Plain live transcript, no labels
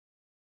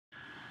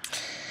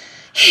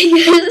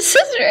This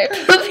is right,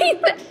 puppy.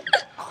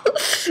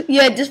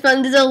 Yeah, just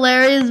found this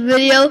hilarious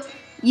video.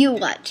 You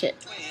watch it.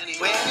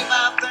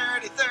 25,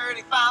 30,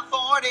 35,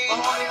 40,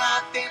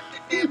 45,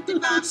 50,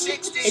 55,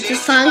 60. It's a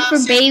song for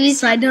babies,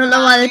 so I don't know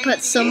why they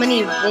put so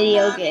many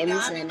video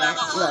games in it.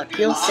 Look,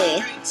 you'll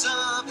see.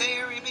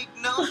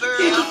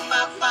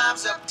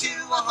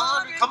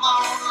 Come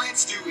on,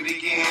 let's do it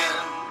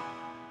again.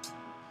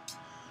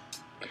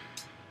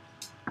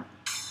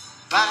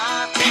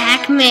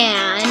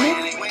 Pac-Man.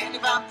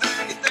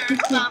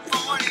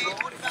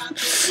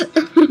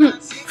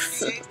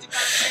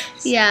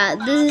 Yeah,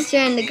 this is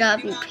trying to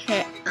copy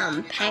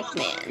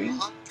Pac-Man.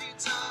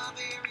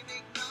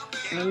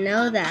 I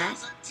know that.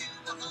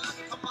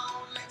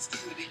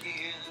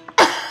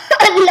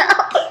 No.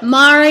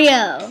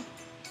 Mario.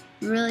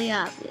 Really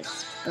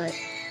obvious, but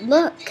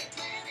look.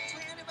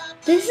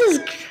 This is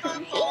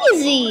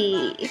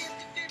crazy.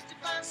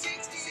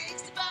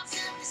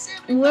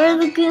 Where are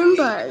the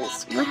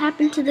Goombas? What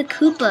happened to the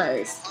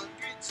Koopas?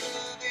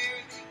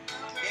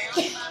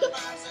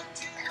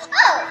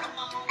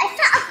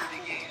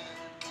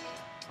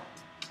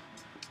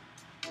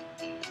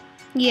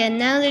 Yeah,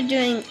 now they're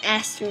doing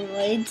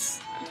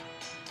asteroids.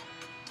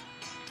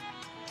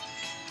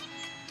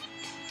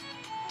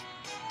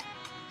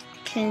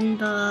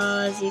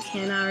 Pinballs, you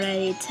can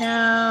already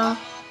tell.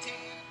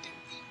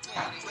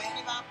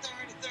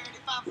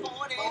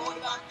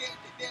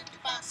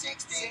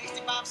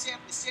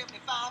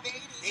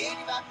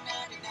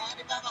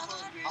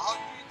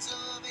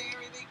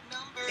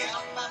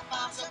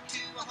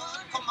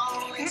 Come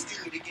on, let's do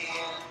it again.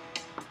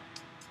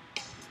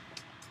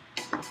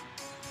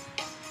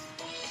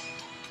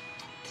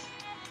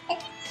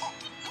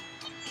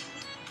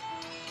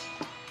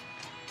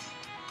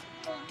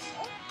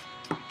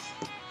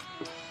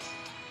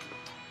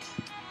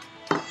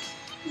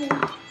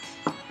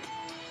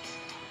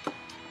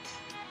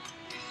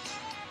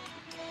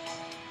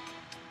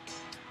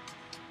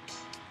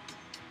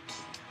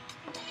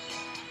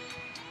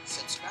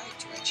 Subscribe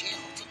to our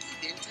channel to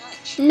keep in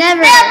touch.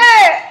 Never!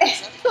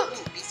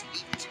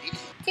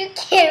 Who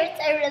cares?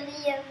 I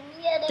really am.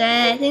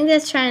 I think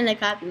that's trying to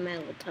copy My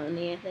Little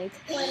Pony, I think.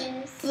 What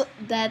is?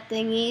 That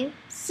thingy.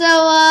 So,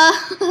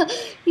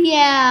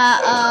 yeah,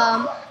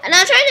 I'm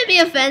not trying to be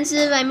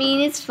offensive. I mean,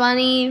 it's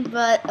funny,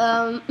 but,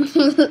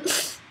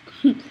 it's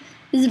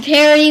a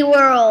parody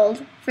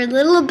world. For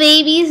little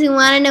babies who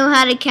want to know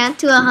how to count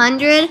to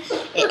 100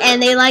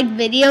 and they like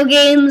video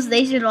games,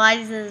 they should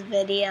watch this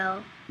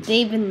video. They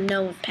even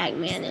know what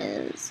Pac-Man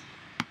is.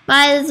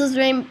 Bye, this was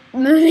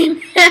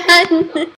Movie Man.